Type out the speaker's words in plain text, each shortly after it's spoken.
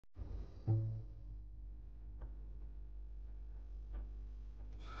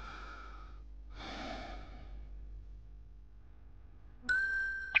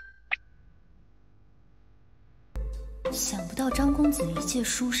想不到张公子一介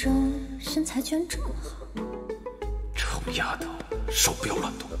书生，身材居然这么好。臭丫头，手不要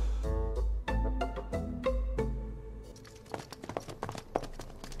乱动。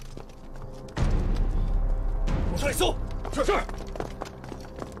往上里搜。是是。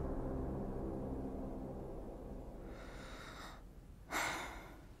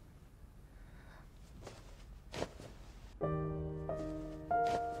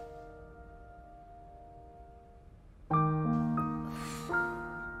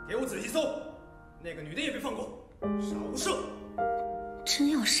给我仔细搜，那个女的也别放过，杀无赦！真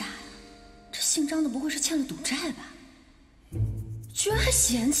要杀呀？这姓张的不会是欠了赌债吧？居然还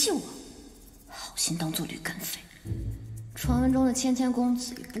嫌弃我，好心当做驴肝肺。传闻中的谦谦公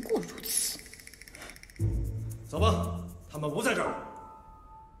子也不过如此。走吧，他们不在这儿。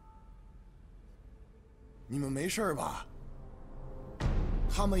你们没事吧？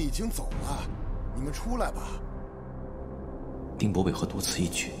他们已经走了，你们出来吧。丁伯为何多此一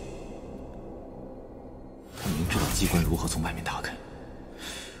举？他明知道机关如何从外面打开，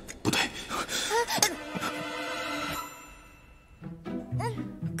不对。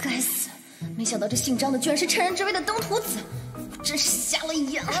该死！没想到这姓张的居然是趁人之危的登徒子，我真是瞎了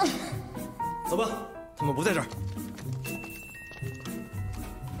眼了。走吧，他们不在这儿。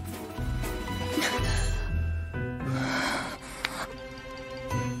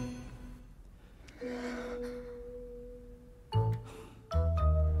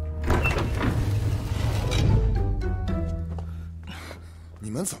你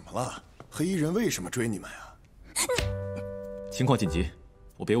们怎么了？黑衣人为什么追你们呀？情况紧急，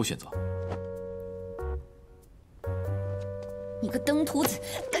我别无选择。你个登徒子，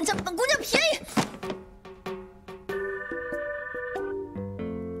敢占本姑娘便宜！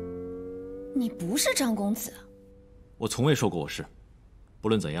你不是张公子？我从未受过我师。不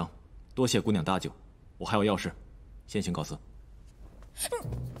论怎样，多谢姑娘搭救，我还有要事，先行告辞。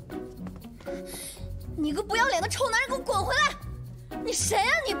你个不要脸的臭男人，给我滚回来！你谁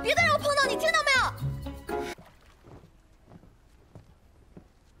呀？你别再让我碰到你，听到没有？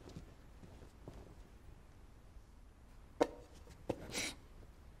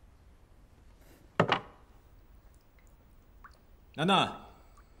楠楠，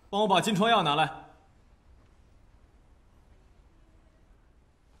帮我把金疮药拿来。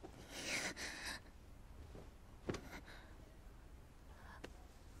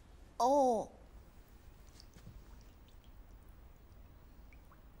哦。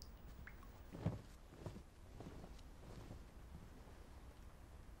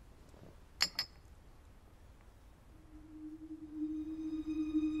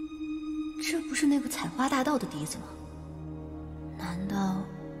这不是那个采花大盗的笛子吗？难道……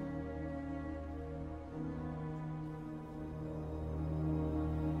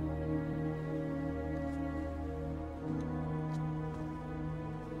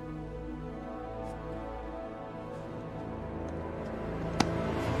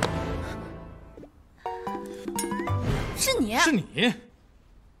是你？是你？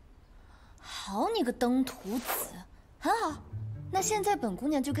好你个登徒子，很好。那现在本姑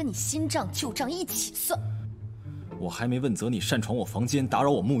娘就跟你新账旧账一起算。我还没问责你擅闯我房间，打扰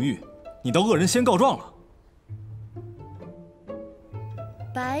我沐浴，你倒恶人先告状了。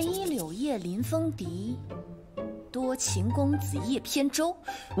白衣柳叶临风笛，多情公子夜扁舟。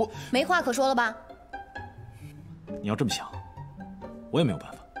我没话可说了吧？你要这么想，我也没有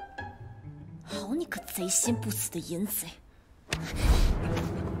办法。好你个贼心不死的淫贼！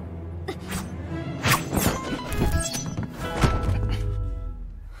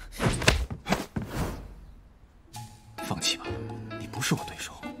放弃吧，你不是我对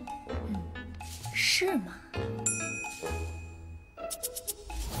手。是吗？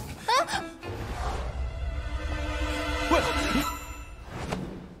喂！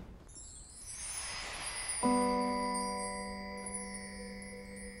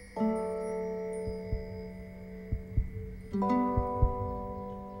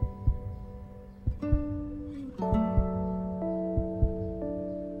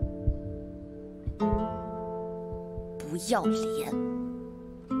不要脸！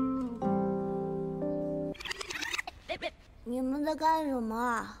你们在干什么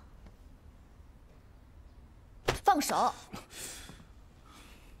啊？放手！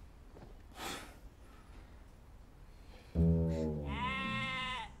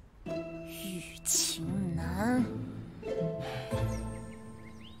欲情男。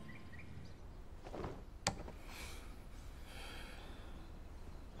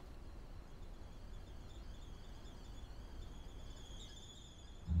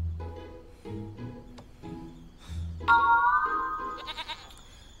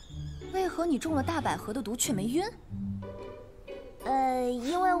为何你中了大百合的毒却没晕？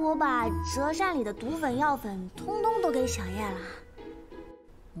我把折扇里的毒粉、药粉通通都给小叶了。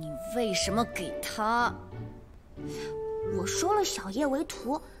你为什么给他？我收了小叶为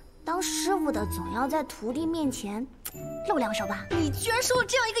徒，当师傅的总要在徒弟面前露两手吧。你居然收了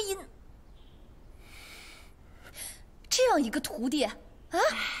这样一个徒弟啊！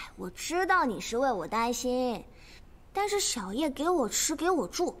我知道你是为我担心，但是小叶给我吃给我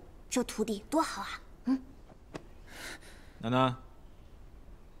住，这徒弟多好啊！楠楠，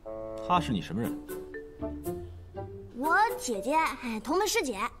她是你什么人？我姐姐，同门师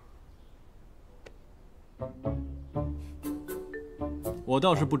姐。我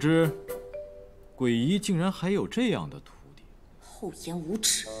倒是不知，鬼姨竟然还有这样的徒弟。厚颜无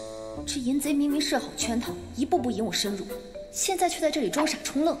耻！这淫贼明明设好圈套，一步步引我深入，现在却在这里装傻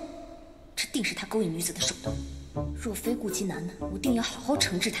充愣，这定是他勾引女子的手段。若非顾及楠楠，我定要好好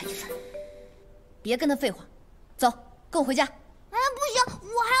惩治他一番。别跟他废话，走，跟我回家。不行，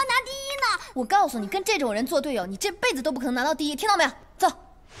我还要拿第一呢！我告诉你，跟这种人做队友，你这辈子都不可能拿到第一，听到没有？走。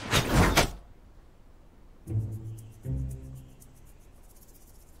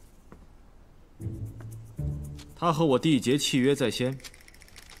他和我缔结契约在先，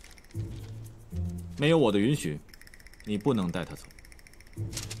没有我的允许，你不能带他走。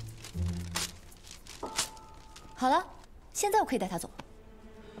好了，现在我可以带他走。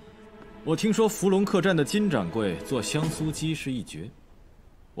我听说福隆客栈的金掌柜做香酥鸡是一绝，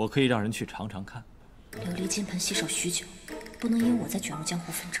我可以让人去尝尝看。琉璃金盆洗手许久，不能因我再卷入江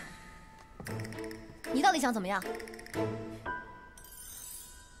湖纷争。你到底想怎么样？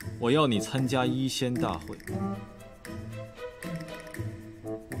我要你参加医仙大会。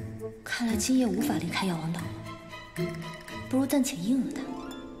看来今夜无法离开药王岛了，不如暂且应了他，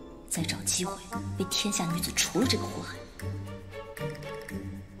再找机会为天下女子除了这个祸害。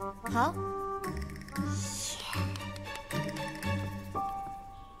好。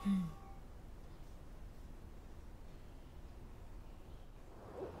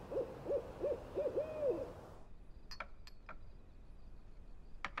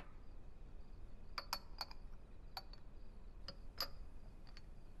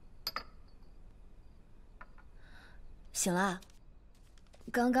醒了，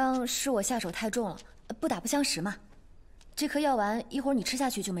刚刚是我下手太重了，不打不相识嘛。这颗药丸一会儿你吃下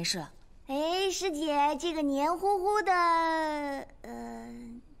去就没事了。哎，师姐，这个黏糊糊的，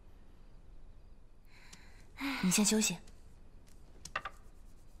你先休息。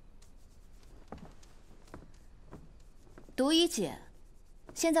毒一姐，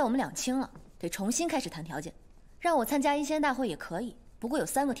现在我们两清了，得重新开始谈条件。让我参加医仙大会也可以，不过有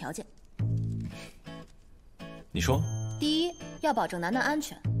3个条件。你说。第一，要保证楠楠安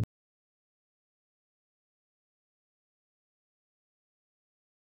全。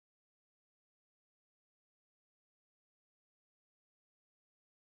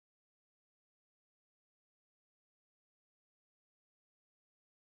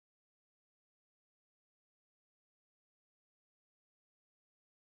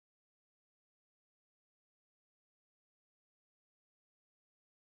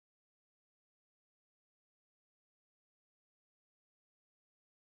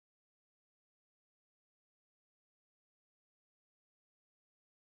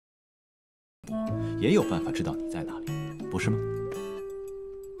也有办法知道你在哪里，不是吗？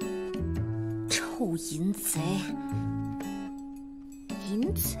臭淫贼！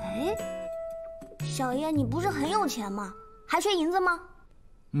淫贼？小叶，你不是很有钱吗？还缺银子吗？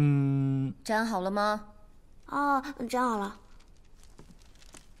粘好了吗？啊，粘好了。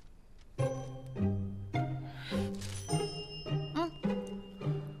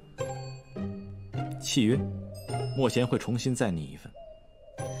契约，莫贤会重新再拟一份。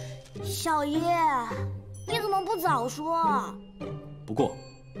小叶，你怎么不早说？不过，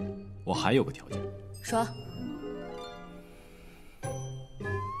我还有个条件。说。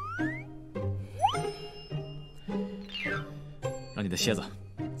让你的蝎子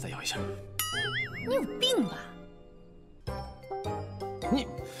再咬一下。你有病吧？你。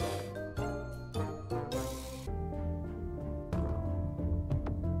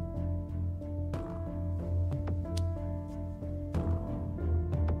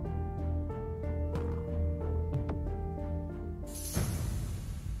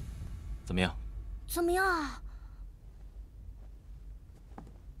怎么样？怎么样啊？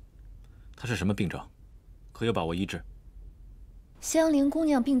他是什么病症？可有把握医治？香菱姑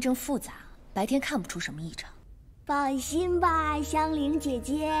娘病症复杂，白天看不出什么异常。放心吧，香菱姐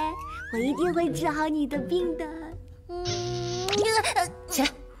姐，我一定会治好你的病的。起来。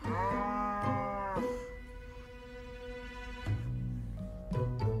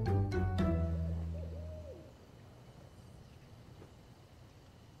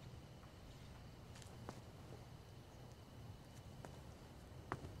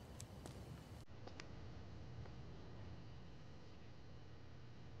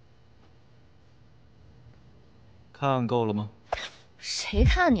看够了吗？谁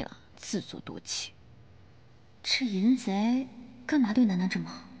看你了？自作多情。这淫贼干嘛对楠楠这么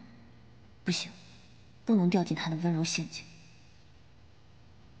好？不行，不能掉进他的温柔陷阱。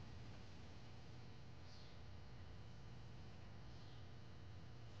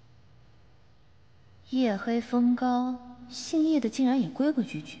夜黑风高，姓叶的竟然也规规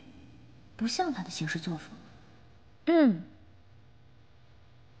矩矩，不像他的行事作风。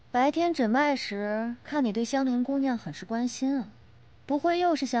白天诊脉时，看你对香菱姑娘很是关心啊，不会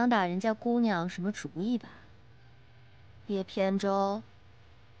又是想打人家姑娘什么主意吧？叶扁舟，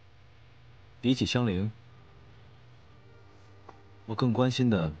比起香菱，我更关心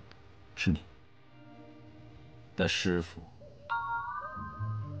的是你的师傅。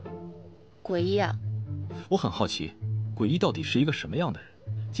诡异啊！我很好奇，诡异到底是一个什么样的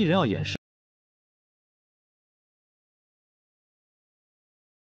人？既然要掩饰，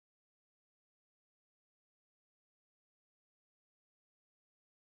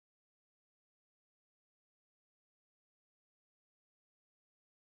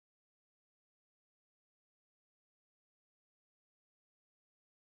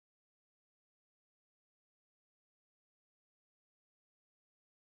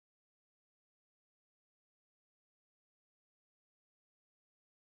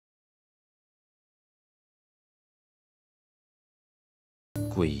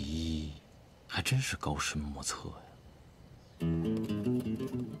诡异还真是高深莫测呀。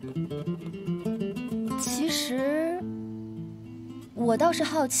其实我倒是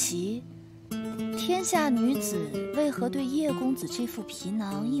好奇，天下女子为何对叶公子这副皮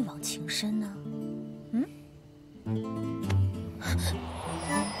囊一往情深呢？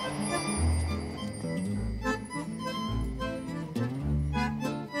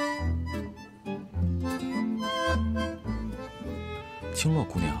青洛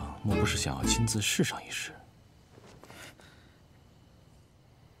姑娘莫不是想要亲自试上一试？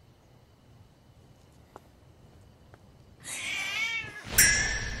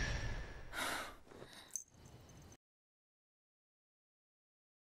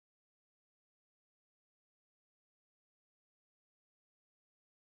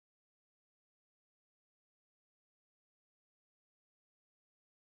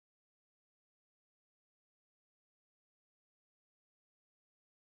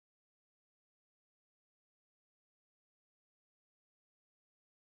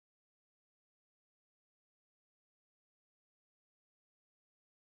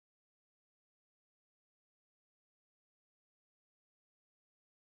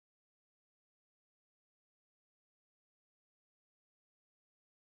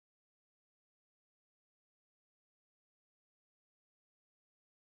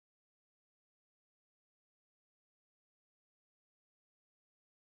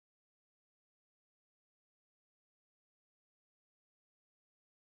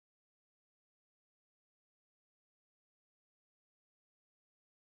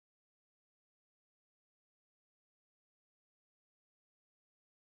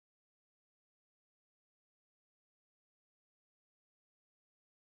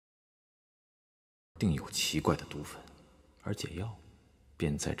定有奇怪的毒粉，而解药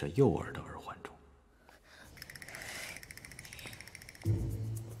便在这诱饵的耳环中。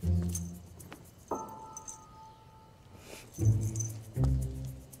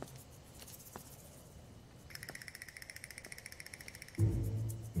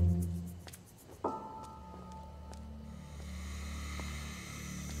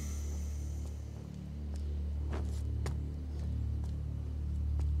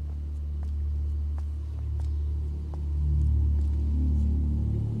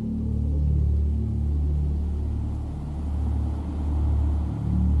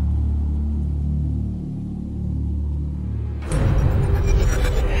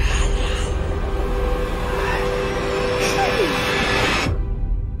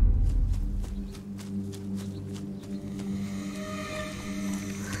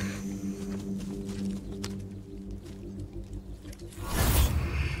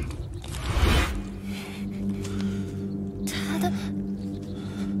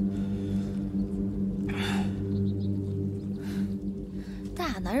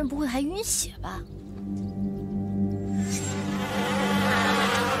男人不会还晕血吧？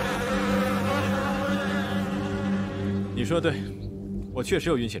你说的对，我确实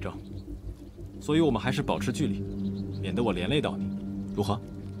有晕血症，所以我们还是保持距离，免得我连累到你，如何？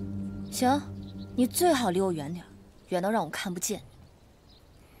行，你最好离我远点，远到让我看不见。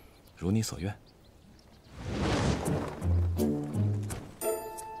如你所愿。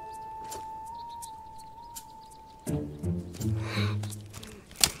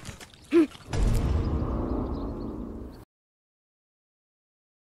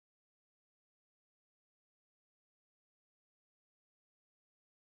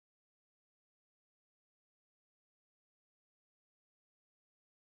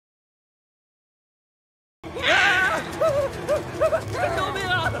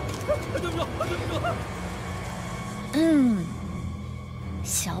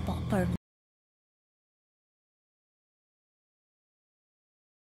小宝贝儿。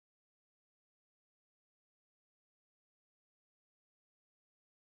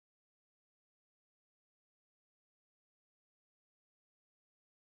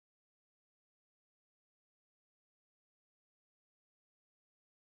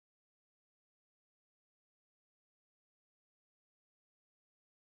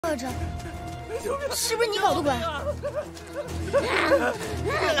这是不是你搞的鬼？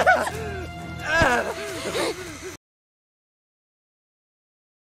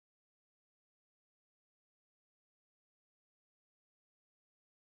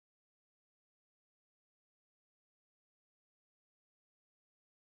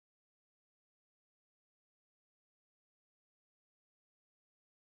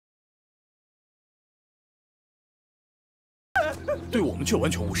对我们却完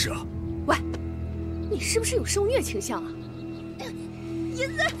全无视啊！喂，你是不是有受虐倾向啊？银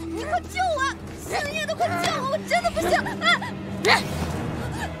子，你快救我！星爷的，快救我！我真的不行啊！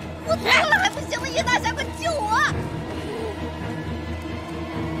我错了还不行吗？叶大侠，快救我！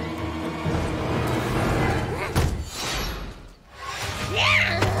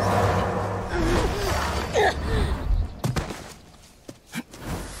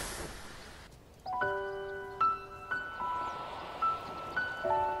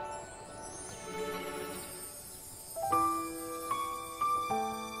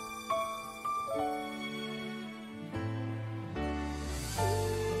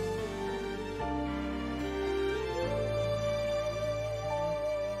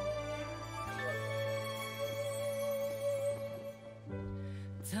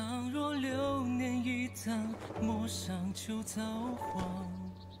倘若流年一趟，陌上秋草黄，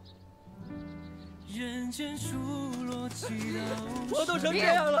人间数落祈祷。我都成这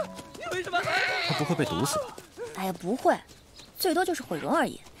样了，你为什么还……他不会被毒死吧？哎呀，不会，最多就是毁容而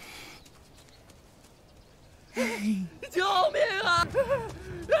已。救命啊！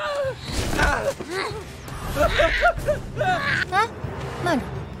哎，慢着，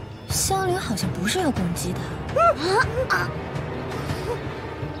香菱好像不是要攻击他。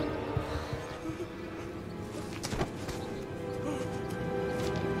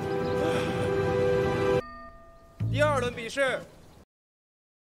第二轮比试，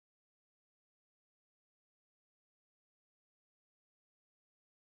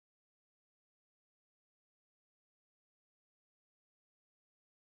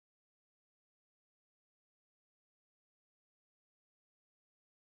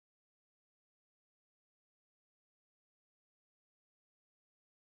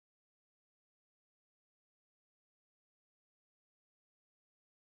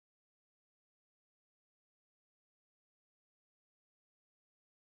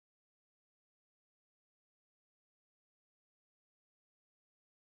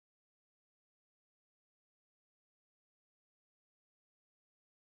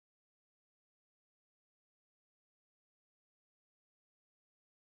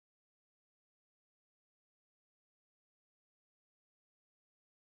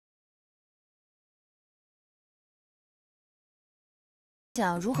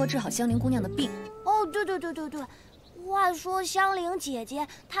想如何治好香菱姑娘的病？哦，对，话说香菱姐姐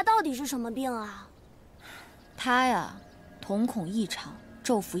她到底是什么病啊？她呀，瞳孔异常，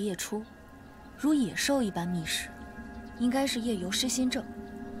昼伏夜出，如野兽一般觅食，应该是夜游失心症，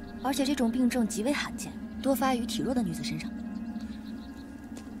而且这种病症极为罕见，多发于体弱的女子身上。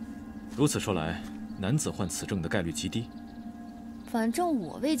如此说来，男子患此症的概率极低。反正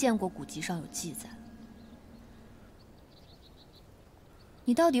我未见过古籍上有记载。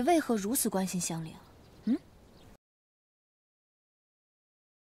你到底为何如此关心香菱？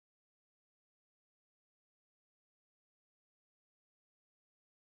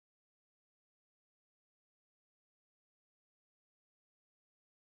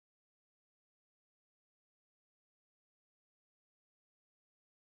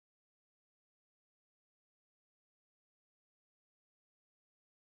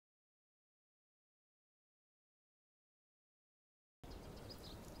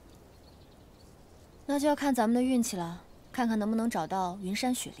那就要看咱们的运气了，看看能不能找到云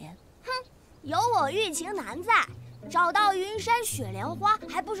山雪莲。哼，有我玉琴男在，找到云山雪莲花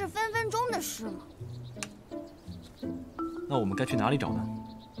还不是分分钟的事吗？那我们该去哪里找呢？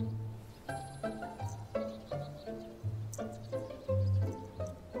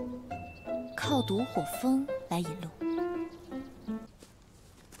靠毒火风来引路。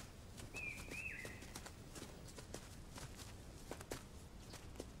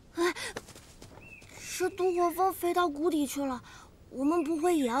哎，这毒火风飞到谷底去了，我们不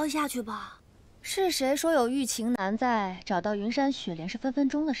会也要下去吧？是谁说有玉情男在，找到云山雪莲是分分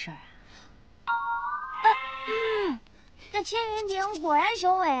钟的事儿啊？这千云顶果然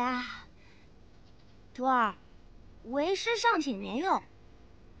雄伟啊！徒儿，为师尚且年幼，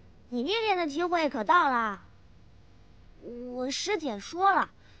你历练的机会可到了。我师姐说了，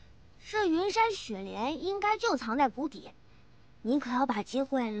这云山雪莲应该就藏在谷底，你可要把机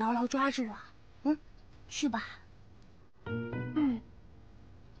会牢牢抓住啊！去吧。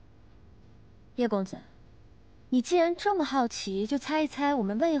叶公子，你既然这么好奇，就猜一猜我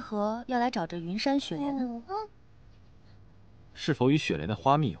们为何要来找这云山雪莲呢？是否与雪莲的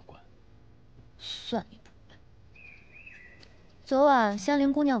花蜜有关？算你不笨。昨晚香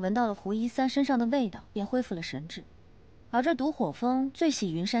菱姑娘闻到了胡一三身上的味道，便恢复了神智。而这毒火蜂最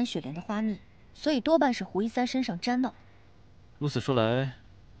喜云山雪莲的花蜜，所以多半是胡一三身上沾到。如此说来，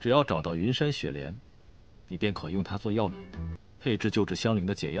只要找到云山雪莲，你便可用它做药引，配制救治香菱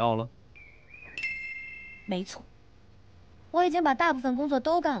的解药了。没错，我已经把大部分工作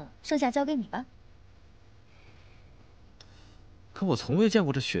都干了，剩下交给你吧。可我从未见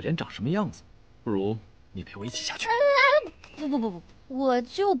过这雪莲长什么样子，不如你陪我一起下去。不，我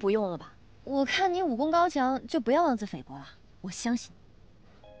就不用了吧。我看你武功高强，就不要妄自菲薄了。我相信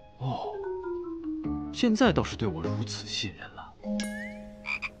你。哦，现在倒是对我如此信任了。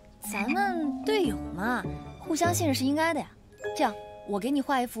咱们队友嘛，互相信任是应该的呀。这样，我给你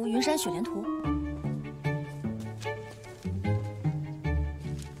画一幅云山雪莲图。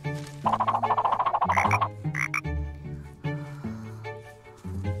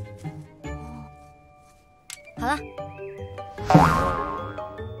好了。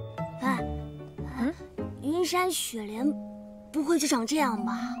云山雪莲不会就长这样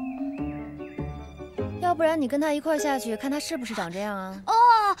吧？要不然你跟他一块下去，看他是不是长这样啊？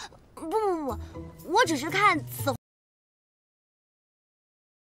不，我只是看此。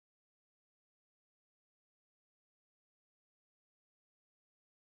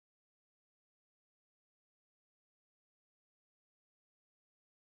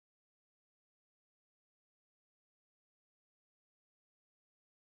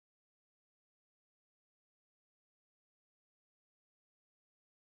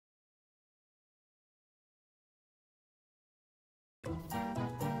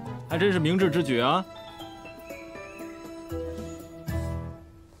还真是明智之举啊！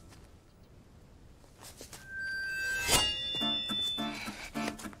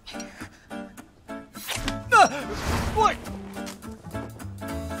喂！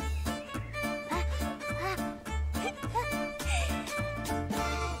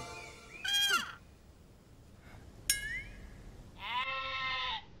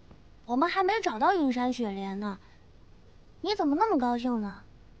我们还没找到云山雪莲呢，你怎么那么高兴呢？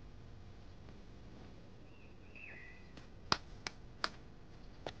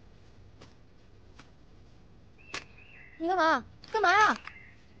你干嘛？干嘛呀？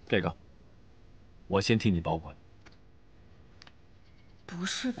这个，我先替你保管。不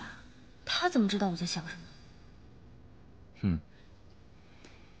是吧？他怎么知道我在想什么？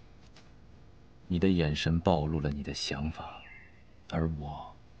你的眼神暴露了你的想法，而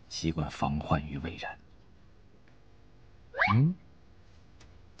我习惯防患于未然。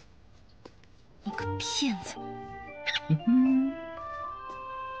你个骗子！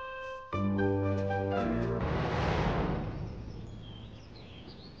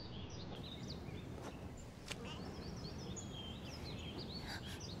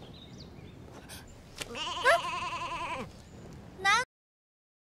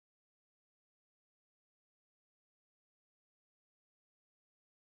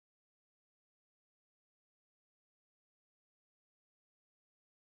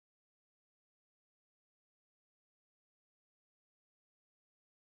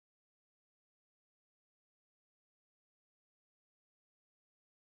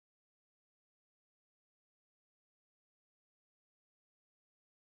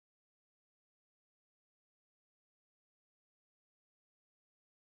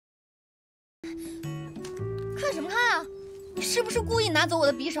看什么看啊？你是不是故意拿走我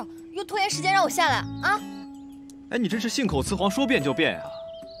的匕首，又拖延时间让我下来啊？哎，你真是信口雌黄，说变就变呀！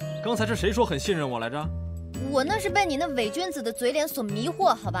刚才是谁说很信任我来着？我那是被你那伪君子的嘴脸所迷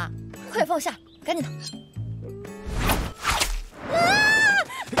惑，好吧？快放下，赶紧的！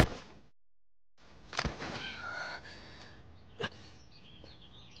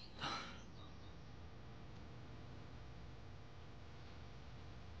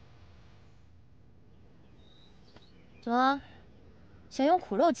怎么，想用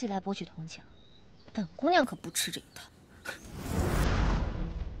苦肉计来博取同情？本姑娘可不吃这一套。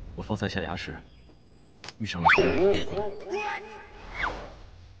我方才下崖时遇上了仇人。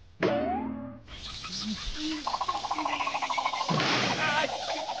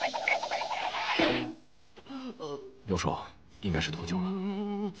右手应该是脱臼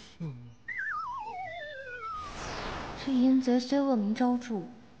了。这淫贼虽恶名昭著，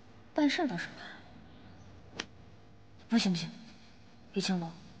办事倒是快。不行不行，李青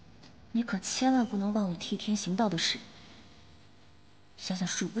龙，你可千万不能忘了替天行道的事。想想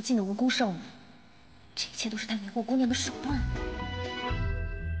数不尽的无辜少女，这一切都是他迷惑姑娘的手段。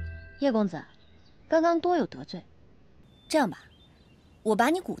叶公子，刚刚多有得罪。这样吧，我把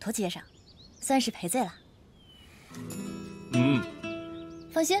你骨头接上，算是赔罪了。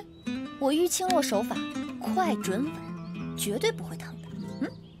放心，我玉青洛手法快准稳，绝对不会疼的。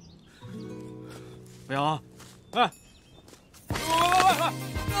不要啊！哎！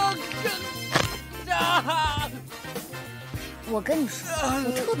我跟你说，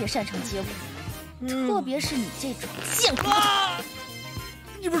我特别擅长接骨，特别是你这种贱骨头。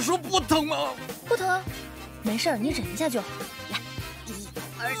你不是说不疼吗？不疼啊，没事儿，你忍一下就好。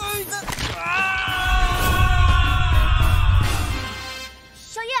来，1、2、3。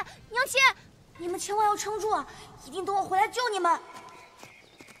小叶、娘亲，你们千万要撑住啊！一定等我回来救你们。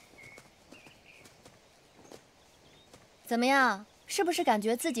怎么样？是不是感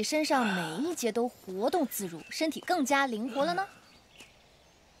觉自己身上每一节都活动自如，身体更加灵活了呢？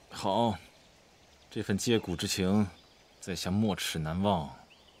好，这份接骨之情，在下没齿难忘。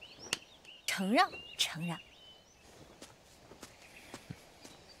承让，承让。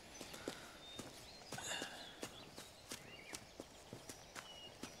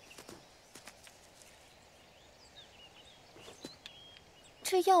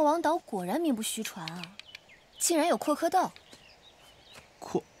这药王岛果然名不虚传啊，竟然有阔蝌蚪。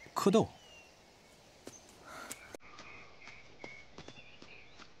蝌蚪。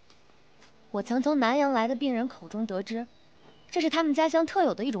我曾从南阳来的病人口中得知，这是他们家乡特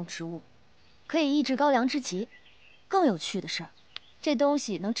有的一种植物，可以抑制高粱之疾。更有趣的是，这东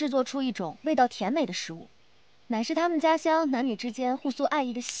西能制作出一种味道甜美的食物，乃是他们家乡男女之间互诉爱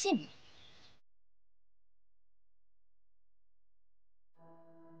意的信物。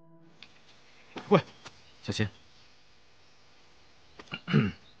喂，小琴。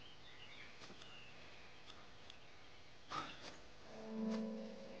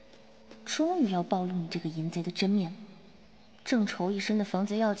终于要暴露你这个淫贼的真面目，正愁一身的防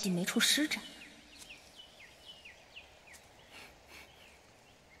贼药剂没处施展。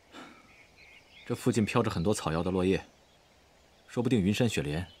这附近飘着很多草药的落叶，说不定云山雪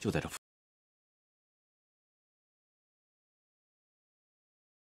莲就在这附近。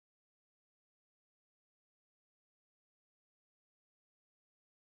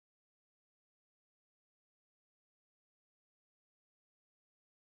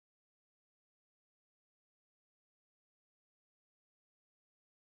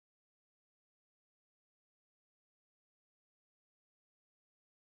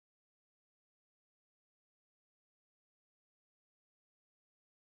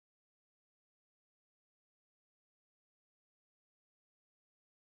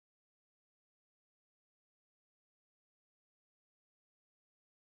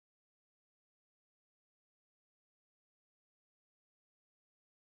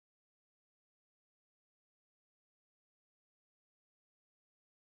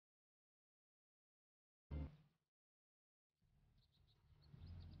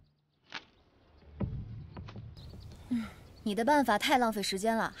你的办法太浪费时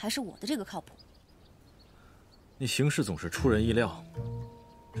间了，还是我的这个靠谱。你行事总是出人意料，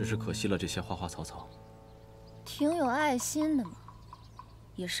只是可惜了这些花花草草。挺有爱心的嘛。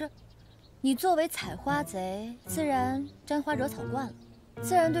也是，你作为采花贼，自然沾花惹草惯了，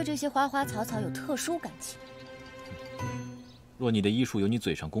自然对这些花花草草有特殊感情。若你的医术有你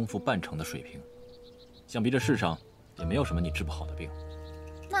嘴上功夫半成的水平，想必这世上也没有什么你治不好的病。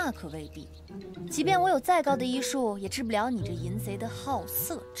那可未必，即便我有再高的医术，也治不了你这淫贼的好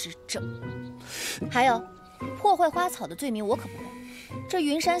色之症。还有，破坏花草的罪名我可不认。这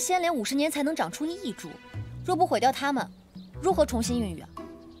云山仙莲50年才能长出1株，若不毁掉它们，如何重新孕育啊？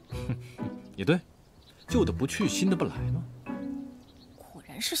也对，旧的不去，新的不来嘛。果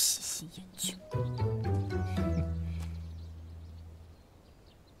然是喜新厌旧。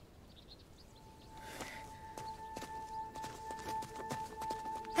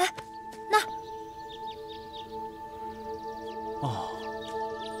哎，那哦，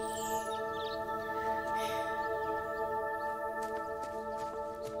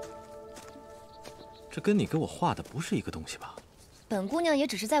这跟你给我画的不是一个东西吧？本姑娘也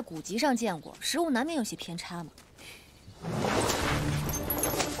只是在古籍上见过，实物难免有些偏差嘛。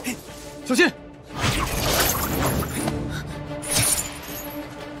小心！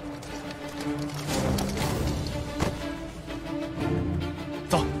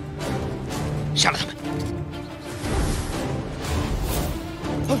杀了他们！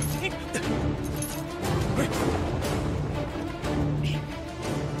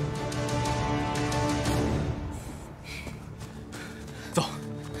走。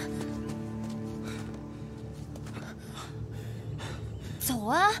走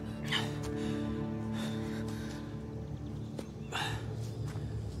啊！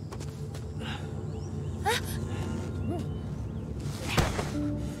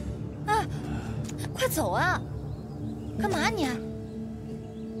快走啊！干嘛你？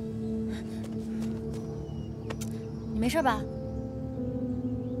你没事吧？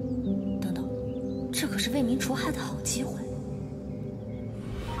等等，这可是为民除害的好机会。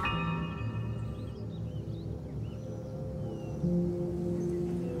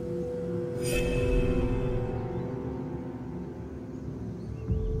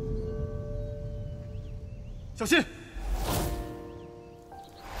小心！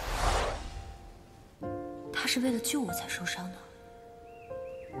他是为了救我才受伤的。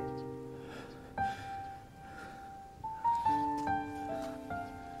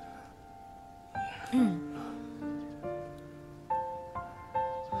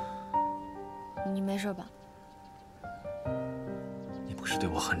你没事吧？你不是对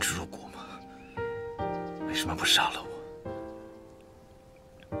我恨之入骨吗？为什么不杀了我？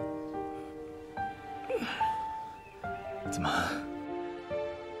怎么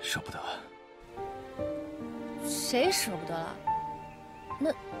舍不得？谁舍不得了？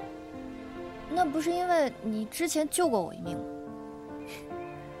那不是因为你之前救过我一命吗？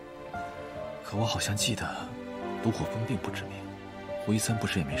可我好像记得，毒火风并不致命，胡一森不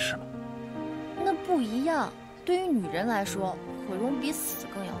是也没事吗？那不一样，对于女人来说，毁容比死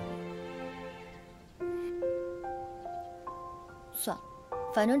更要命。算了，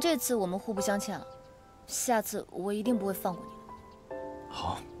反正这次我们互不相欠了，下次我一定不会放过你的。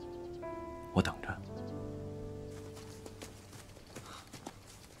好，我等着。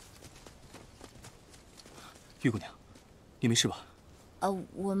玉姑娘，你没事吧？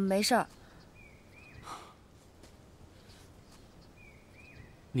我没事儿。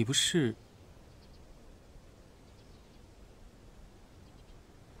你不是……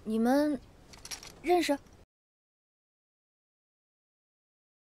你们认识？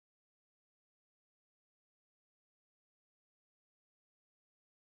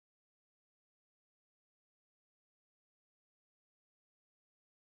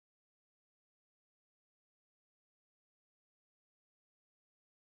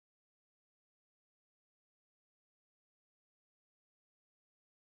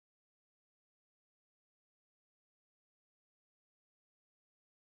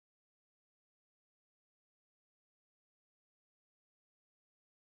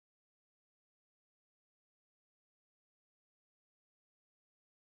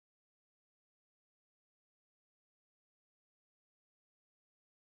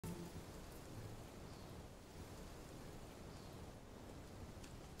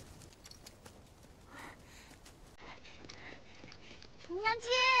娘亲，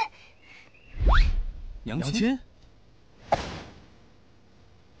娘亲，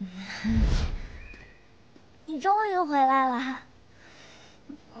你终于回来了。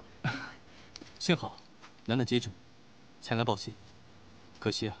幸好楠楠接着你，前来报信。可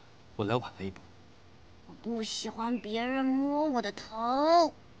惜啊，我来晚了一步。我不喜欢别人摸我的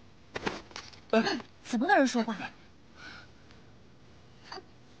头。怎么跟人说话？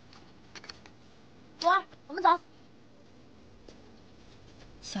朵儿，我们走。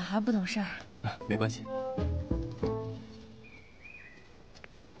小孩不懂事儿。没关系。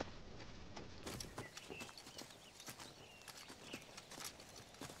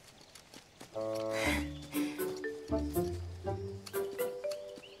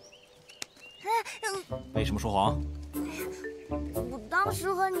为什么说谎？我当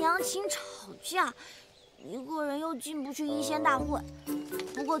时和娘亲吵架，一个人又进不去一仙大会。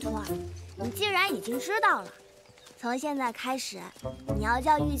不过徒儿，你既然已经知道了，从现在开始，你要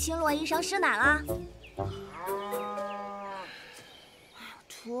叫玉清洛一声师奶啦。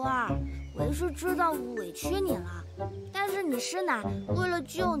徒儿，为师知道委屈你了，但是你师奶为了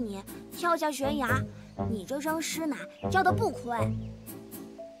救你跳下悬崖，你这声师奶叫的不亏。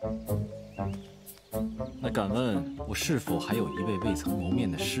那敢问我是否还有一位未曾谋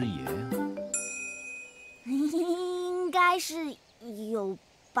面的师爷呀？应该是有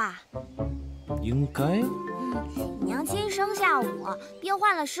吧。应该。娘亲生下我，便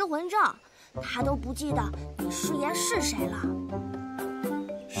患了失魂症，她都不记得你师爷是谁了。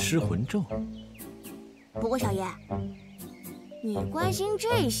失魂症？不过小爷，你关心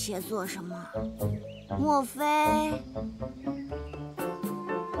这些做什么？莫非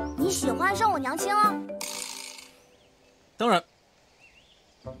你喜欢上我娘亲了？当然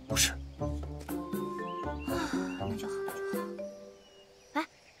不是。那就好，那就好。哎，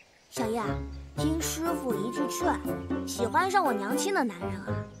小叶啊，听师傅一句劝，喜欢上我娘亲的男人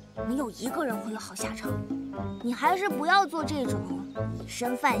啊，没有一个人会有好下场。你还是不要做这种以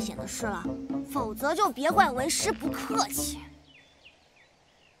身犯险的事了，否则就别怪为师不客气。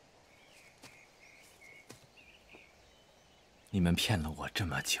你们骗了我这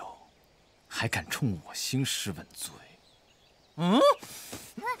么久，还敢冲我兴师问罪？嗯？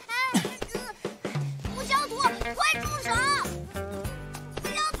不教徒，快住手！不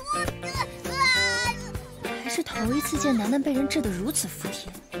教徒，还是头一次见楠楠被人治得如此服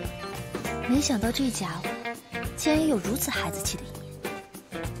帖，没想到这家伙竟然也有如此孩子气的一面。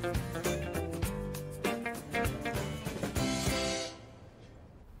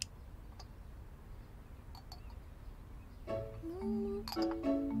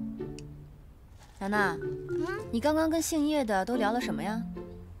楠楠，你刚刚跟姓叶的都聊了什么呀？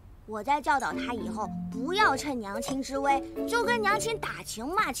我在教导他以后不要趁娘亲之危就跟娘亲打情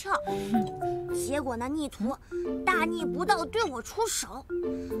骂俏，结果那逆徒大逆不道对我出手，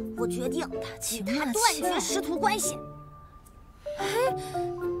我决定与他断绝师徒关系。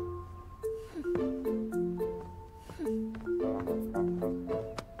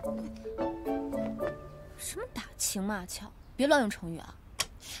什么打情骂俏？别乱用成语啊！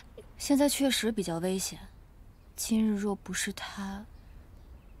现在确实比较危险，今日若不是他，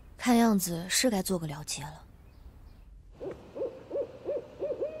看样子是该做个了结了。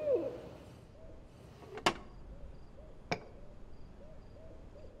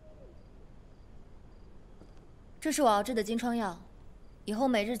这是我熬制的金疮药，以后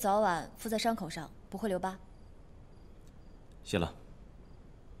每日早晚敷在伤口上，不会留疤。谢了。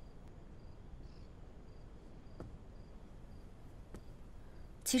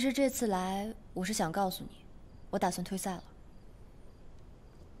其实这次来，我是想告诉你，我打算退赛了。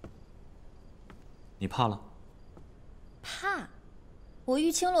你怕了？怕？我玉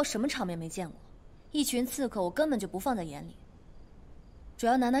清洛什么场面没见过？一群刺客，我根本就不放在眼里。主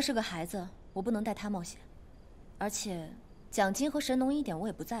要楠楠是个孩子，我不能带她冒险。而且奖金和神农一点我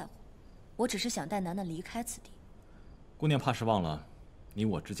也不在乎，我只是想带楠楠离开此地。姑娘怕是忘了你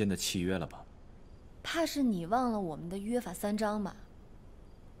我之间的契约了吧？怕是你忘了我们的约法3章吧？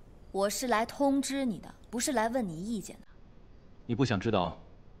我是来通知你的，不是来问你意见的。你不想知道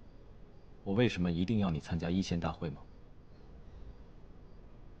我为什么一定要你参加一线大会吗？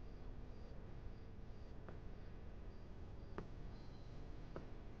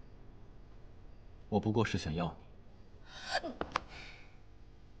我不过是想要你。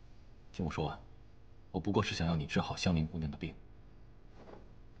听我说完，我不过是想要你治好香菱姑娘的病。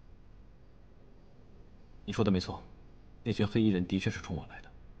你说的没错，那群黑衣人的确是冲我来的。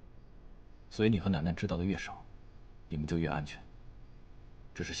所以你和楠楠知道的越少，你们就越安全。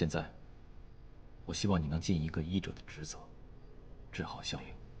只是现在，我希望你能尽一个医者的职责，治好香菱。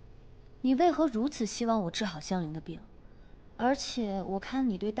你为何如此希望我治好香菱的病？而且我看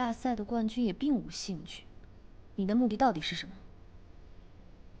你对大赛的冠军也并无兴趣，你的目的到底是什么？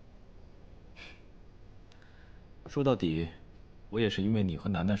说到底，我也是因为你和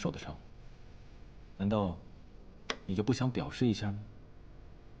楠楠受的伤。难道你就不想表示一下吗？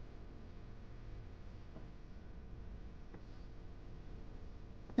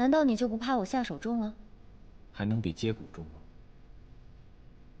难道你就不怕我下手重了？还能比接骨重吗？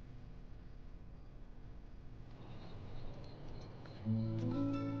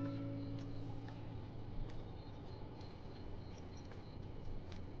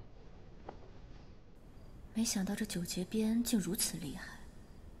没想到这九节鞭竟如此厉害，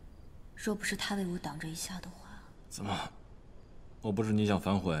若不是他为我挡这一下的话……怎么？我不是你想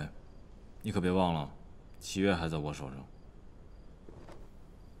反悔，你可别忘了，契约还在我手上。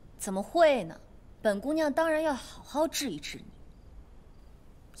怎么会呢？本姑娘当然要好好治一治你。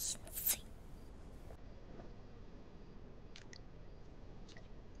淫贼！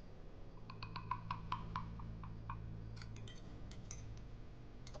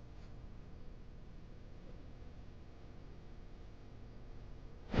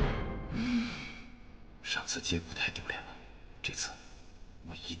上次接骨太丢脸了，这次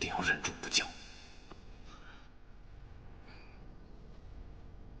我一定要忍住不叫。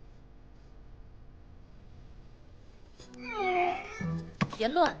别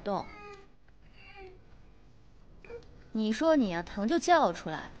乱动！你说你啊，疼就叫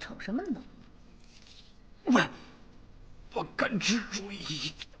出来，逞什么能？我甘之如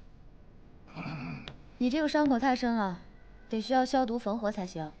饴。你这个伤口太深了，得需要消毒缝合才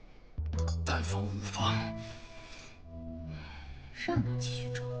行。但缝无妨。让你继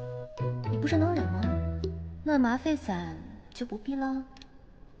续装。你不是能忍吗？那麻沸散就不必了。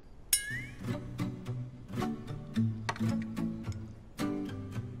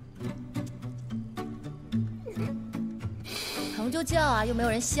疼就叫啊，又没有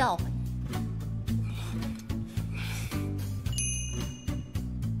人笑话你。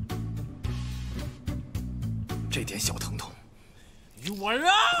这点小疼痛，与我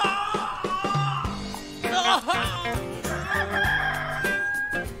让！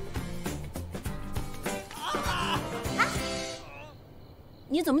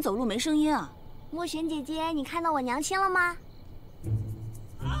你怎么走路没声音啊？墨璇姐姐，你看到我娘亲了吗？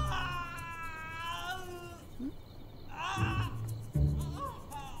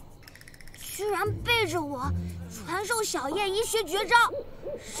居然背着我传授小叶医学绝招，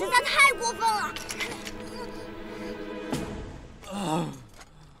实在太过分了！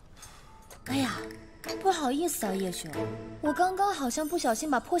哎呀，不好意思啊，叶兄，我刚刚好像不小心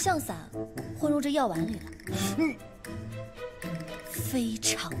把破相散混入这药丸里了，非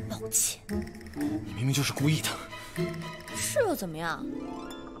常抱歉。你明明就是故意的。是又怎么样？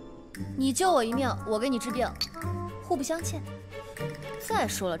你救我一命，我给你治病，互不相欠。再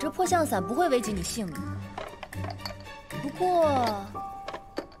说了，这破相散不会危及你性命。不过，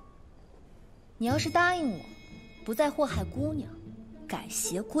你要是答应我，不再祸害姑娘，改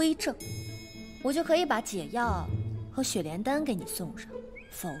邪归正，我就可以把解药和雪莲丹给你送上。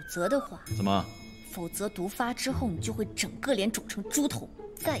否则的话，怎么？否则毒发之后，你就会整个脸肿成猪头，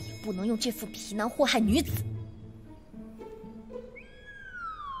再也不能用这副皮囊祸害女子。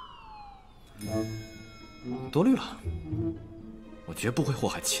多虑了，我绝不会祸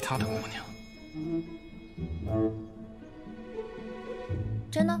害其他的姑娘。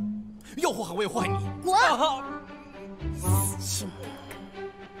真的？要祸害我也祸害你！滚！死性不改！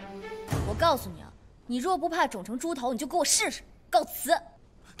我告诉你啊，你若不怕肿成猪头，你就给我试试！告辞。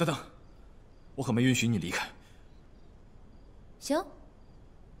等等，我可没允许你离开。行，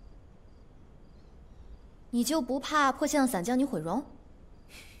你就不怕破相散将你毁容？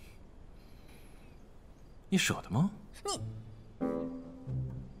你舍得吗？你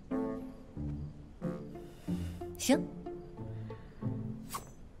行。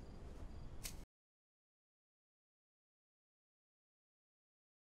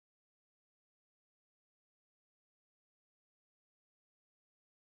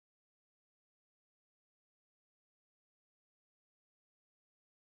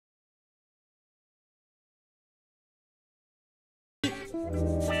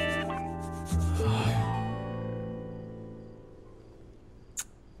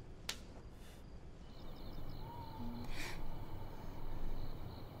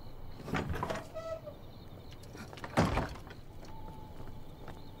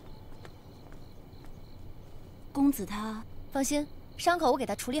公子他放心，伤口我给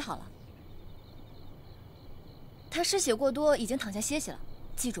他处理好了。他失血过多，已经躺下歇息了。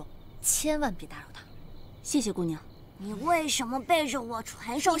记住，千万别打扰他。谢谢姑娘。你为什么背着我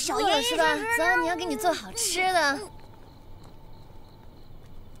传授小叶医是吧？走，娘给你做好吃的。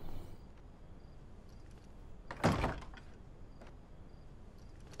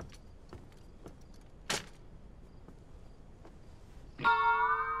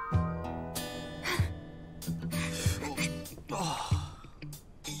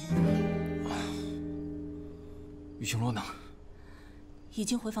玉青罗呢？已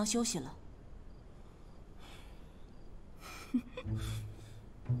经回房休息了。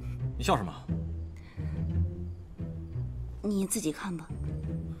你笑什么？你自己看吧。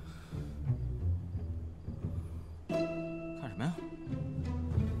看什么呀？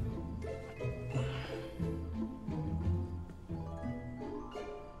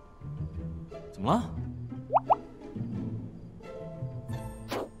怎么了？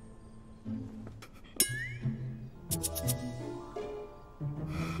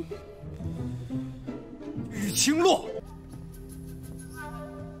玉青洛。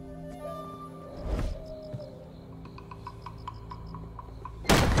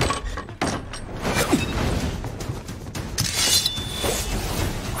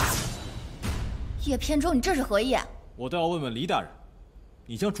叶偏舟，你这是何意？我倒要问问黎大人，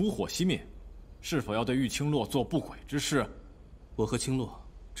你将烛火熄灭，是否要对玉青洛做不轨之事？我和青洛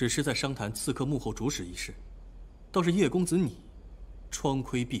只是在商谈刺客幕后主使一事，倒是叶公子你，窗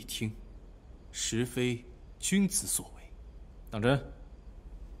窥必听，实非君子所为。当真？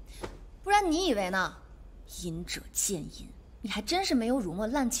不然你以为呢？隐者见隐，你还真是没有辱没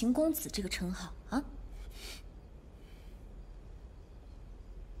滥情公子这个称号啊！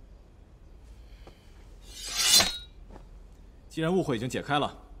既然误会已经解开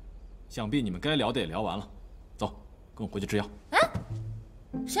了，想必你们该聊的也聊完了。走，跟我回去吃药。哎，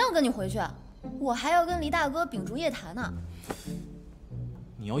谁想跟你回去？我还要跟黎大哥秉烛夜谈呢。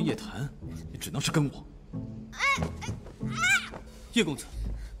你要夜谈，也只能是跟我。叶公子，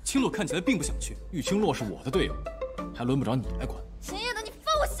青洛看起来并不想去。玉青洛是我的队友，还轮不着你来管。秦叶的，你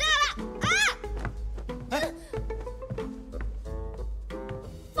放我下来！啊！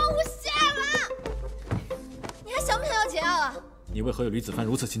放我下来！你还想不想要解药啊？你为何与吕子帆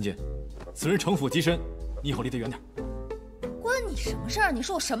如此亲近？此人城府极深，你以后离得远点。关你什么事儿？你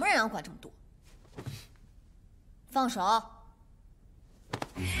是我什么人啊？管这么多！放手！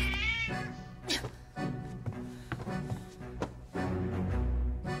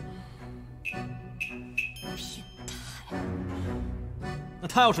那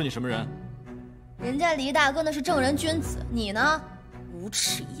他又是你什么人？人家黎大哥那是正人君子，你呢，无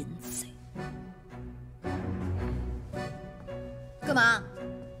耻淫贼！干嘛？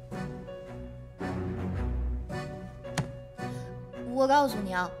我告诉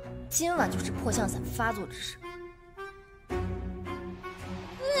你啊，今晚就是破相散发作之时。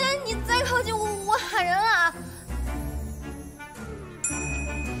你再靠近我，我喊人了！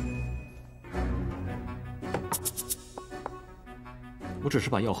我只是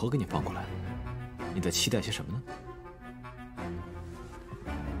把药盒给你放过来，你在期待些什么呢？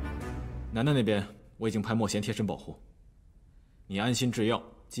楠楠那边我已经派莫贤贴身保护，你安心制药，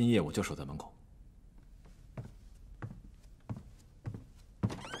今夜我就守在门口。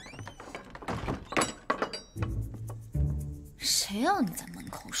谁让你在门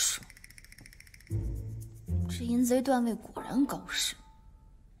口守？这淫贼段位果然高深。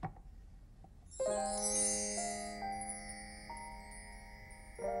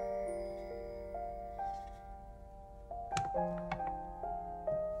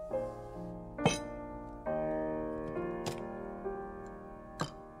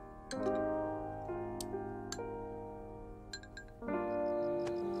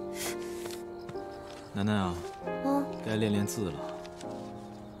楠楠啊，该练练字了。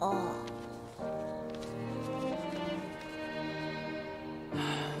哦。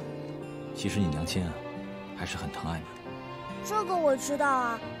其实你娘亲啊，还是很疼爱你的。这个我知道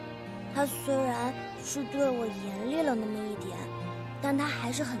啊，他虽然是对我严厉了那么一点，但他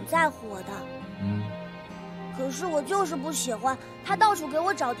还是很在乎我的。可是我就是不喜欢他到处给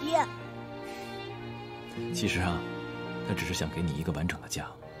我找爹。其实啊，他只是想给你一个完整的家。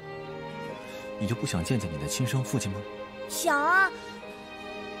你就不想见见你的亲生父亲吗？想啊，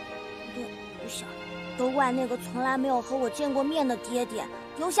不想，都怪那个从来没有和我见过面的爹爹，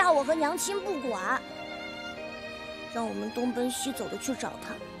丢下我和娘亲不管，让我们东奔西走的去找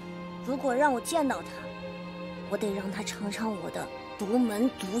他。如果让我见到他，我得让他尝尝我的独门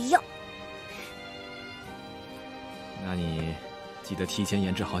毒药。那你记得提前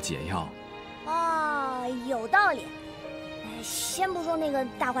研制好解药。啊，有道理。先不说那个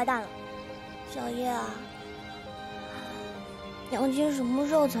大坏蛋了。小叶啊，娘亲什么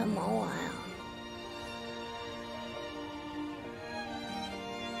时候才忙完呀？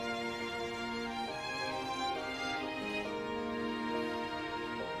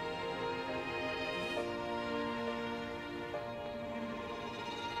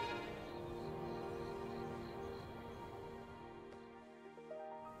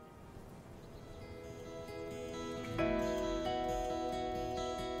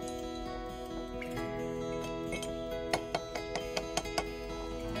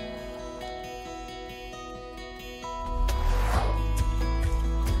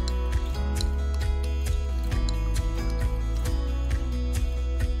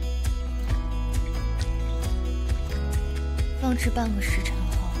放置半个时辰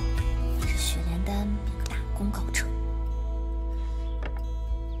后，这血莲丹便大功告成。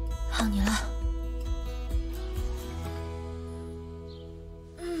靠你了。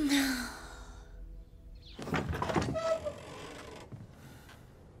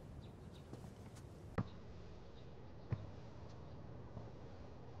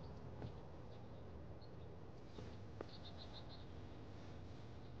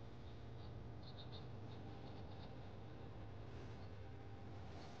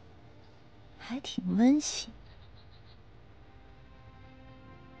还挺温馨。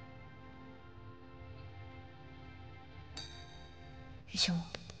玉清，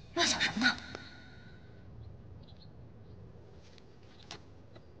你要想什么呢？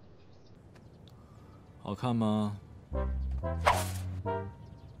好看吗？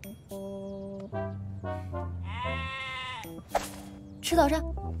吃早餐。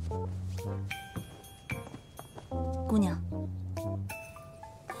姑娘。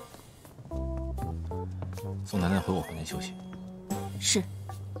送楠楠回我房间休息。是。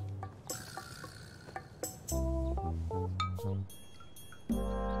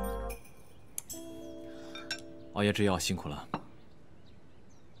王爷制药辛苦了。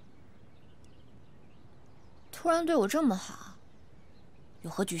突然对我这么好，有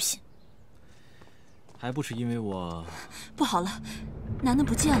何居心？还不是因为我……不好了，楠楠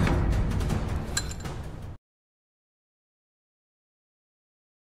不见了。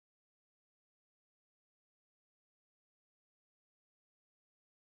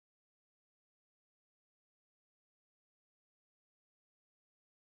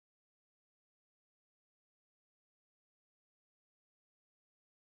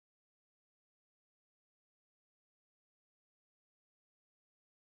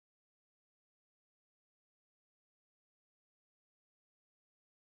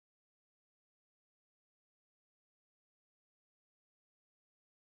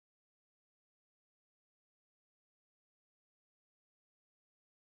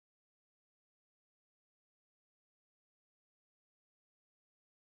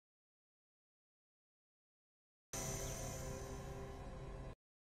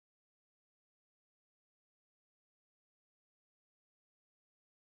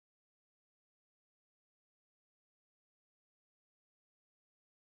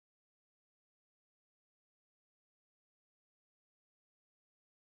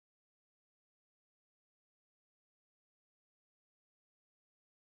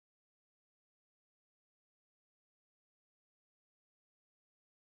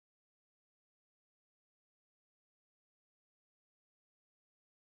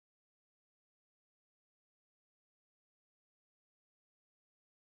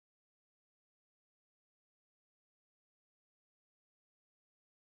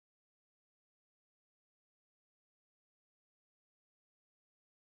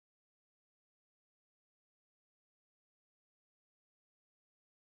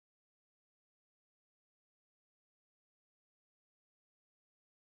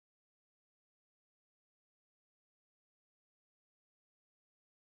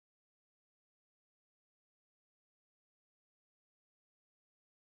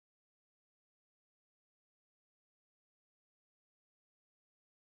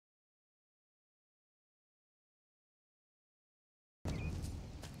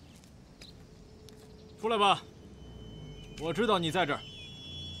出来吧，我知道你在这儿。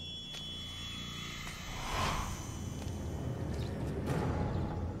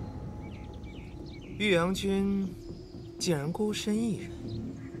玉阳君竟然孤身一人，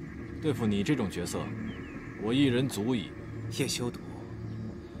对付你这种角色，我一人足矣。叶修毒，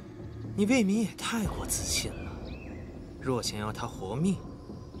你未免也太过自信了。若想要他活命，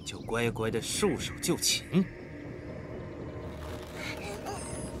就乖乖的束手就擒。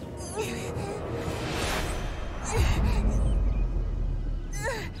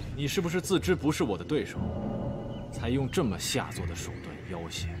你是不是自知不是我的对手，才用这么下作的手段要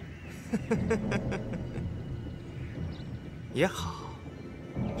挟？也好，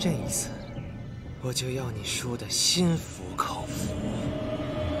这一次我就要你输得心服口服。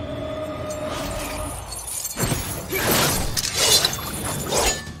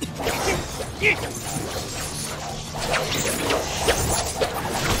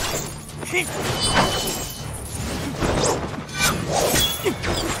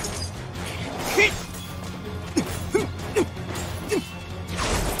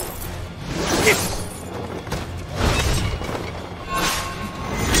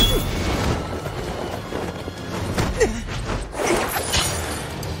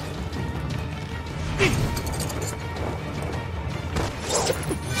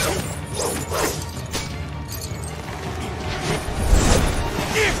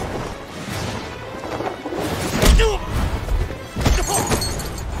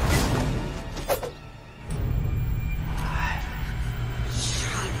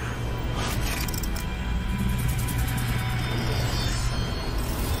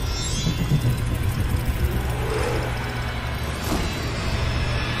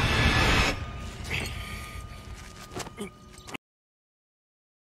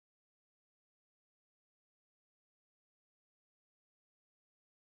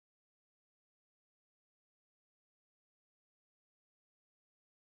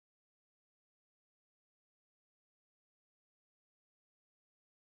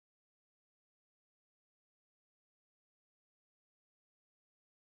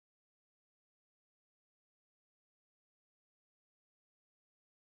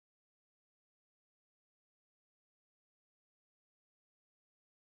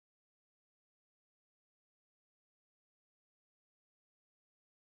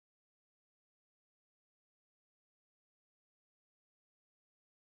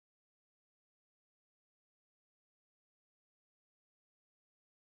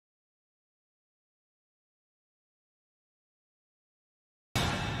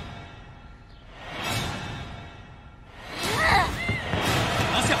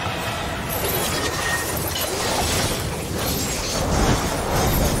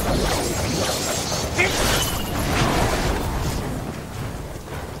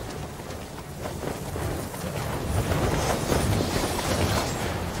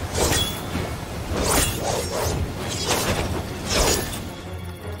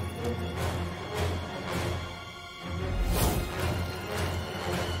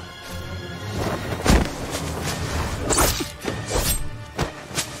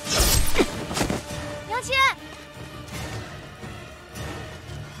娘亲，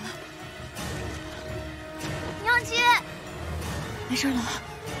娘亲，没事了。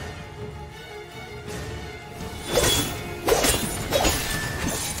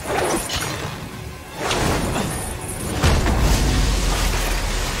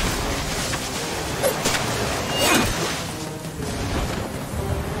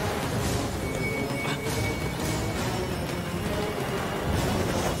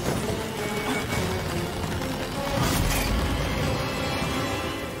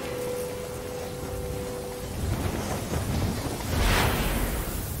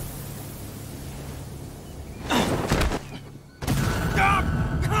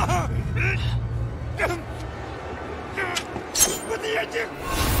我的眼睛！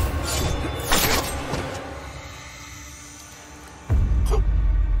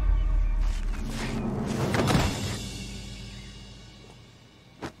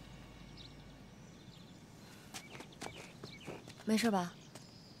没事吧？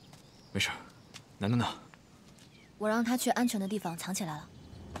没事。楠楠呢？我让他去安全的地方藏起来了。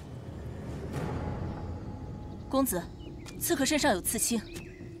公子，刺客身上有刺青，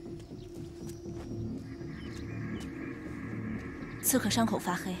刺客伤口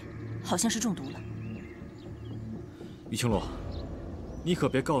发黑，好像是中毒了。于青洛，你可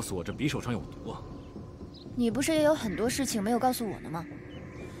别告诉我这匕首上有毒啊！你不是也有很多事情没有告诉我呢吗？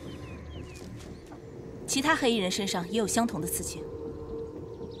其他黑衣人身上也有相同的刺青。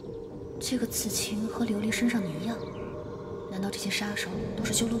这个刺青和琉璃身上的一样，难道这些杀手都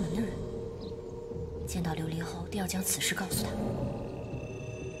是修罗门的人？见到琉璃后，定要将此事告诉他。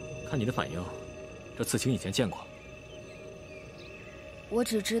看你的反应，这刺青以前见过。我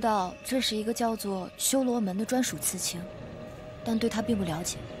只知道这是一个叫做修罗门的专属刺青，但对他并不了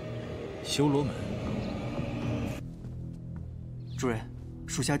解。修罗门。主人，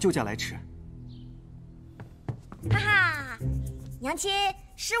属下救驾来迟。哈哈，娘亲，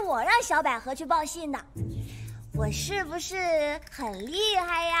是我让小百合去报信的，我是不是很厉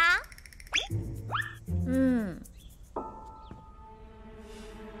害呀？嗯。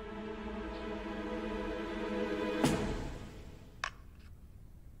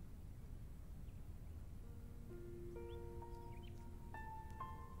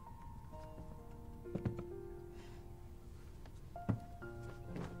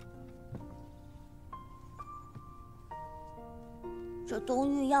这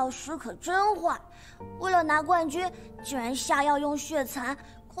东域药师可真坏，为了拿冠军，竟然下药用血蚕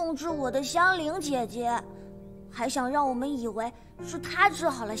控制我的香菱姐姐，还想让我们以为是他治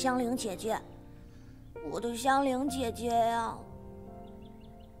好了香菱姐姐。我的香菱姐姐呀！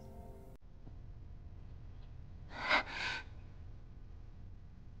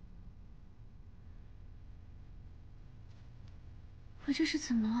我这是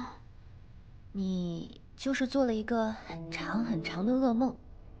怎么了？你就是做了一个很长很长的噩梦，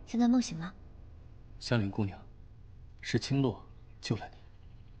现在梦醒了。香菱姑娘，是青洛救了你。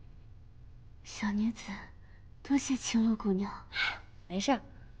小女子，多谢青洛姑娘。没事。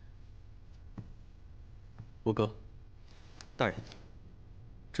吴哥，大人，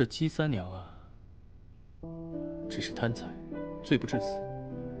这姬三娘啊，只是贪财，罪不至死，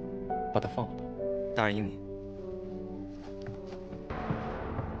把她放了吧。大人英明。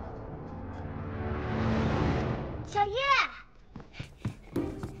小叶，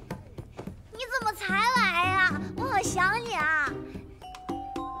你怎么才来呀？我好想你啊！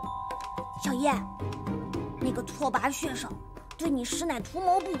小叶，那个拓跋血手对你实乃图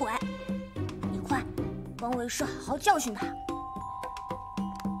谋不轨，你快帮为师好好教训他。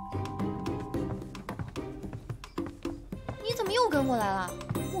你怎么又跟过来了？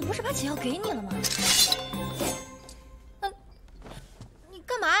我不是把解药给你了吗？你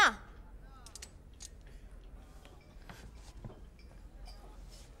干嘛呀？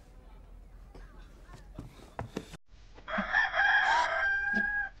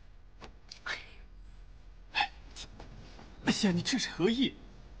哎呀，你这是何意？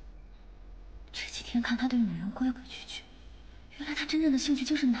这几天看他对女人规规矩矩，原来他真正的兴趣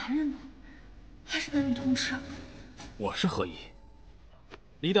就是男人呢，还是男女通吃。我是何意？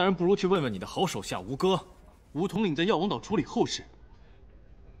李大人不如去问问你的好手下吴哥。吴统领在药王岛处理后事，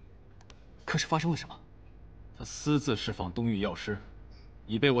可是发生了什么？他私自释放东域药师，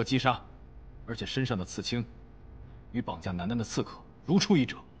已被我击杀，而且身上的刺青与绑架楠楠的刺客如出一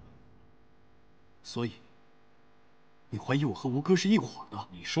辙。所以，你怀疑我和吴哥是一伙的？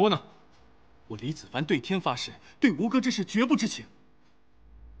你说呢？我李子凡对天发誓，对吴哥这事绝不知情。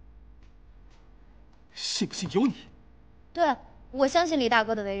信不信由你。对，我相信李大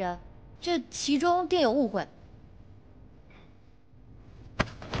哥的为人，这其中定有误会。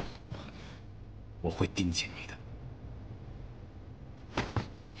我会盯紧你的。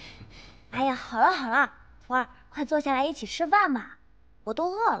哎呀，好了好了，徒儿，快坐下来一起吃饭吧，我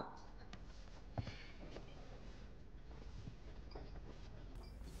都饿了。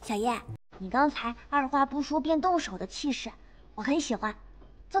小叶，你刚才二话不说便动手的气势，我很喜欢，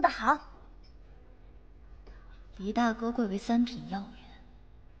做得好。黎大哥贵为3品要员，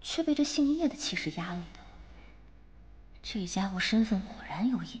却被这姓叶的气势压了的。这家伙身份果然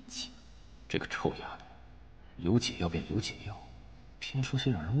有隐情。这个臭丫头，有解药便有解药，偏说些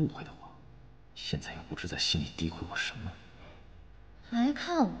让人误会的话，现在又不知在心里诋毁我什么。还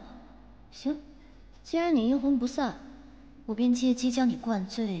看我？行，既然你阴魂不散，我便借机将你灌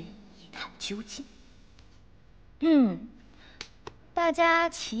醉，一探究竟。大家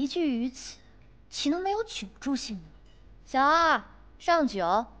齐聚于此，岂能没有酒助兴呢？小二，上酒。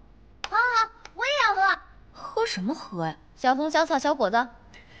啊，我也要喝。喝什么喝呀？小风、小草、小果子。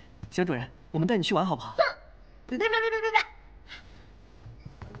小主人，我们带你去玩好不好？别！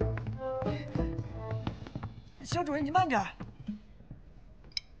小主人，你慢点。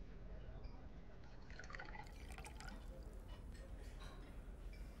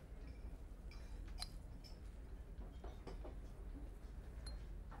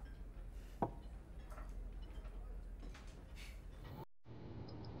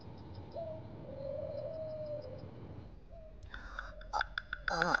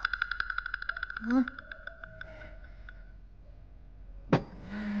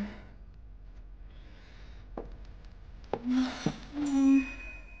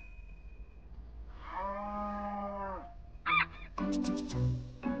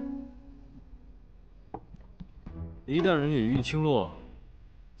黎大人与玉清洛，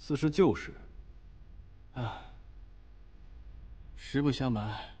似是旧识。实不相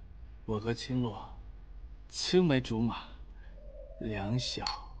瞒，我和青洛青梅竹马，两小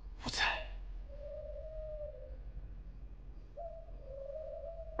无猜。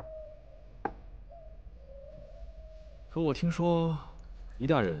可我听说，黎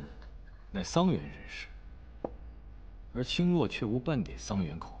大人乃桑园人士，而青洛却无半点桑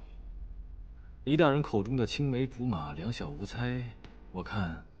园口音。黎大人口中的青梅竹马、两小无猜，我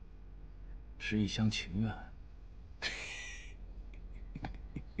看是一厢情愿。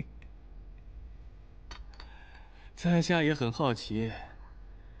在下也很好奇，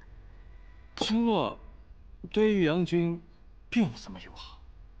青洛对玉阳君并不怎么友好，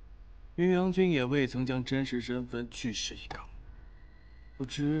玉阳君也未曾将真实身份据实以告。不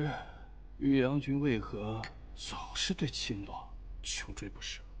知玉阳君为何总是对青洛穷追不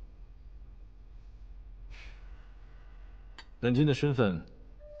舍？本君的身份，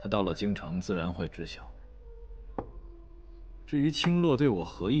他到了京城自然会知晓。至于青洛对我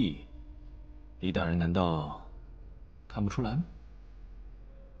何意，黎大人难道看不出来吗？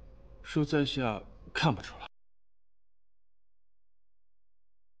恕在下看不出来。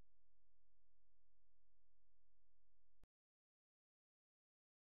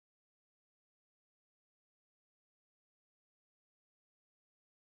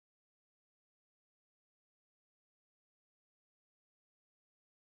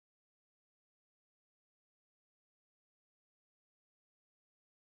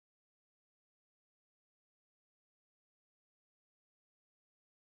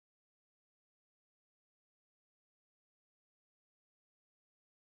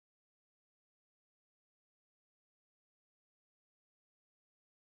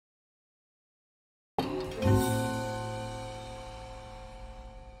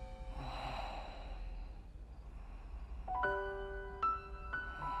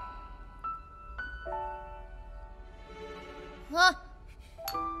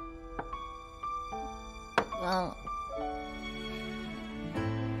完了。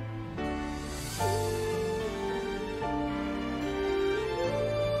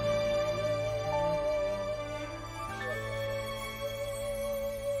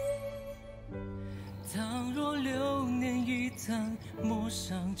倘若流年一趟，陌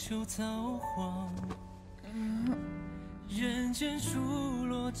上秋草黄。人间数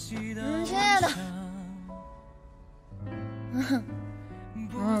落几道亲爱的。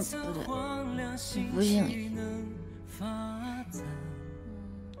不对，不姓叶。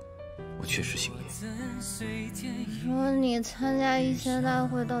我确实姓叶。你说你参加一仙大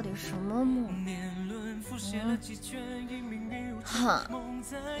会到底什么目的？哈，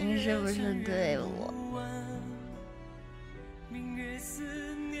你是不是对我？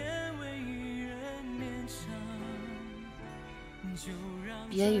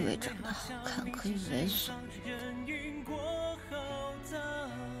别以为长得好看可以为所欲为。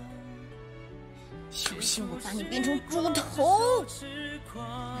小心我把你变成猪头！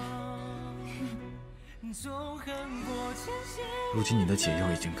如今你的解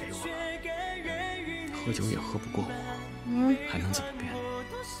药已经给我了，喝酒也喝不过我，还能怎么变？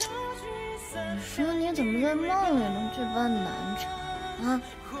你说你怎么在梦里能这般难缠啊？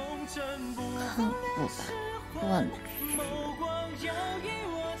看不把断句。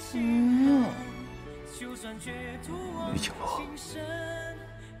玉景罗，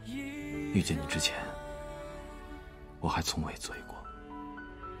遇见你之前，我还从未醉过。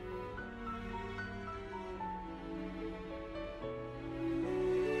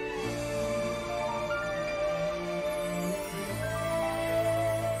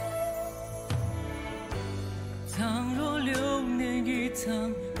倘若流年一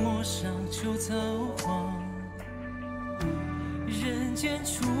趟，陌上秋草黄，人间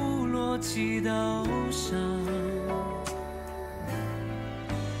初落几道伤，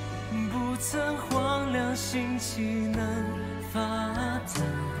不曾荒凉，心岂能发烫？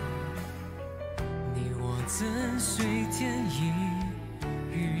你我怎随天意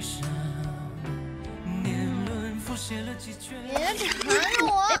遇上？年轮浮写了几卷。别缠着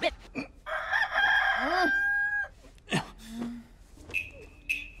我！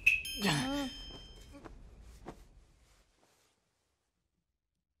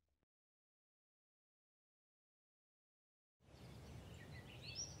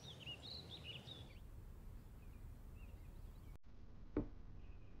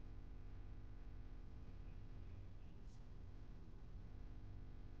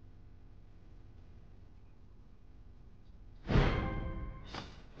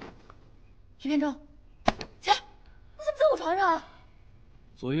徐天舟，起来！你怎么在我床上啊？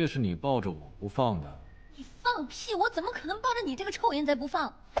昨夜是你抱着我不放的。你放屁！我怎么可能抱着你这个臭淫贼不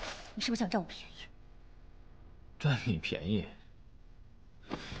放？你是不是想占我便宜？占你便宜？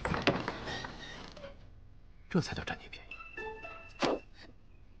这才叫占你便宜。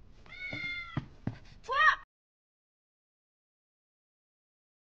徒儿。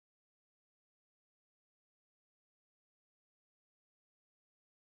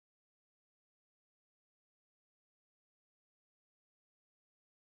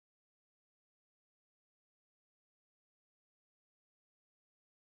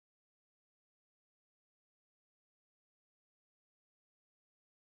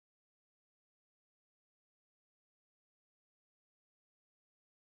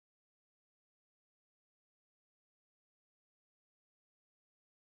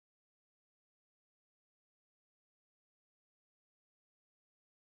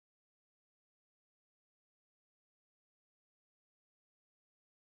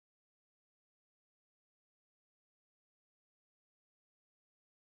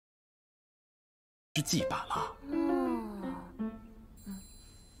之计罢了。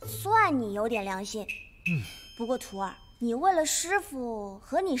算你有点良心。不过徒儿，你为了师傅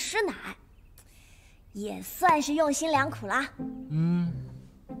和你师奶，也算是用心良苦啦。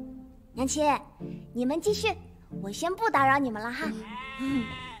娘亲，你们继续，我先不打扰你们了哈。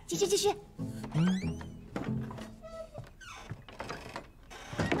继续继续。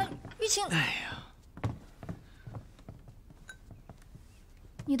玉清，哎呀，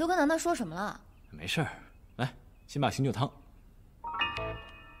你都跟楠楠说什么了？没事儿，来，先把醒酒汤。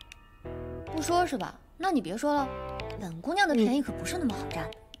不说是吧？那你别说了，本姑娘的便宜可不是那么好占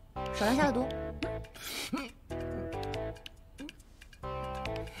的。少量下了毒。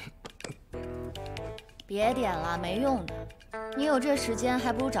别点了，没用的。你有这时间，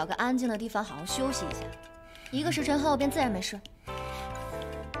还不如找个安静的地方好好休息一下。1个时辰后便自然没事。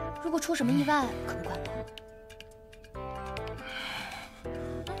如果出什么意外，可不怪我。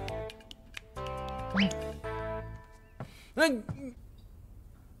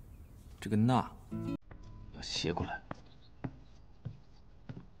这个钠要斜过来，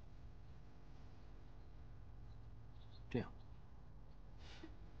这样。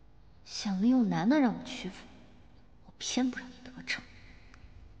想利用楠楠让我屈服，我偏不让你得逞。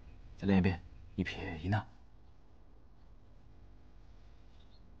再练一遍，1撇1捺。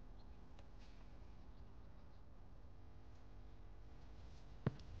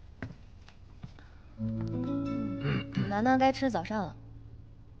楠楠该吃早膳了。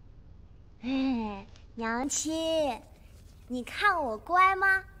娘亲，你看我乖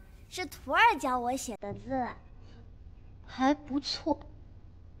吗？是徒儿教我写的字，还不错，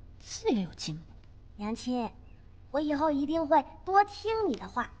字也有进步。娘亲，我以后一定会多听你的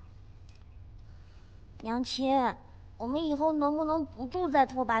话。娘亲，我们以后能不能不住在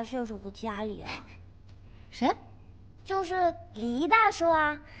拓跋血手的家里啊？谁？就是黎大叔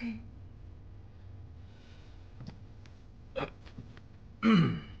啊。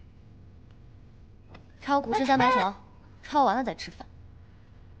抄古诗300首，抄完了再吃饭。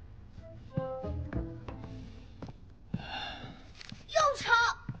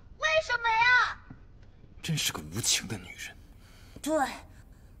真是个无情的女人。对，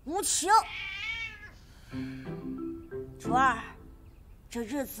无情。竹儿，这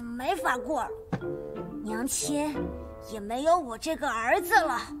日子没法过了，娘亲也没有我这个儿子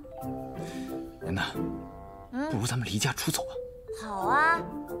了。楠楠，不如咱们离家出走吧。好啊，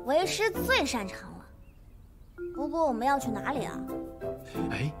为师最擅长了。不过我们要去哪里啊？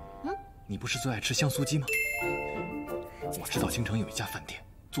哎，你不是最爱吃香酥鸡吗？我知道京城有一家饭店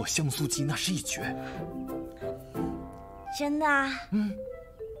做香酥鸡，那是一绝。真的啊？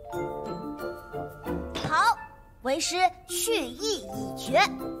好，为师去意已决，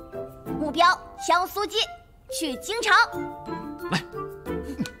目标香酥鸡，去京城。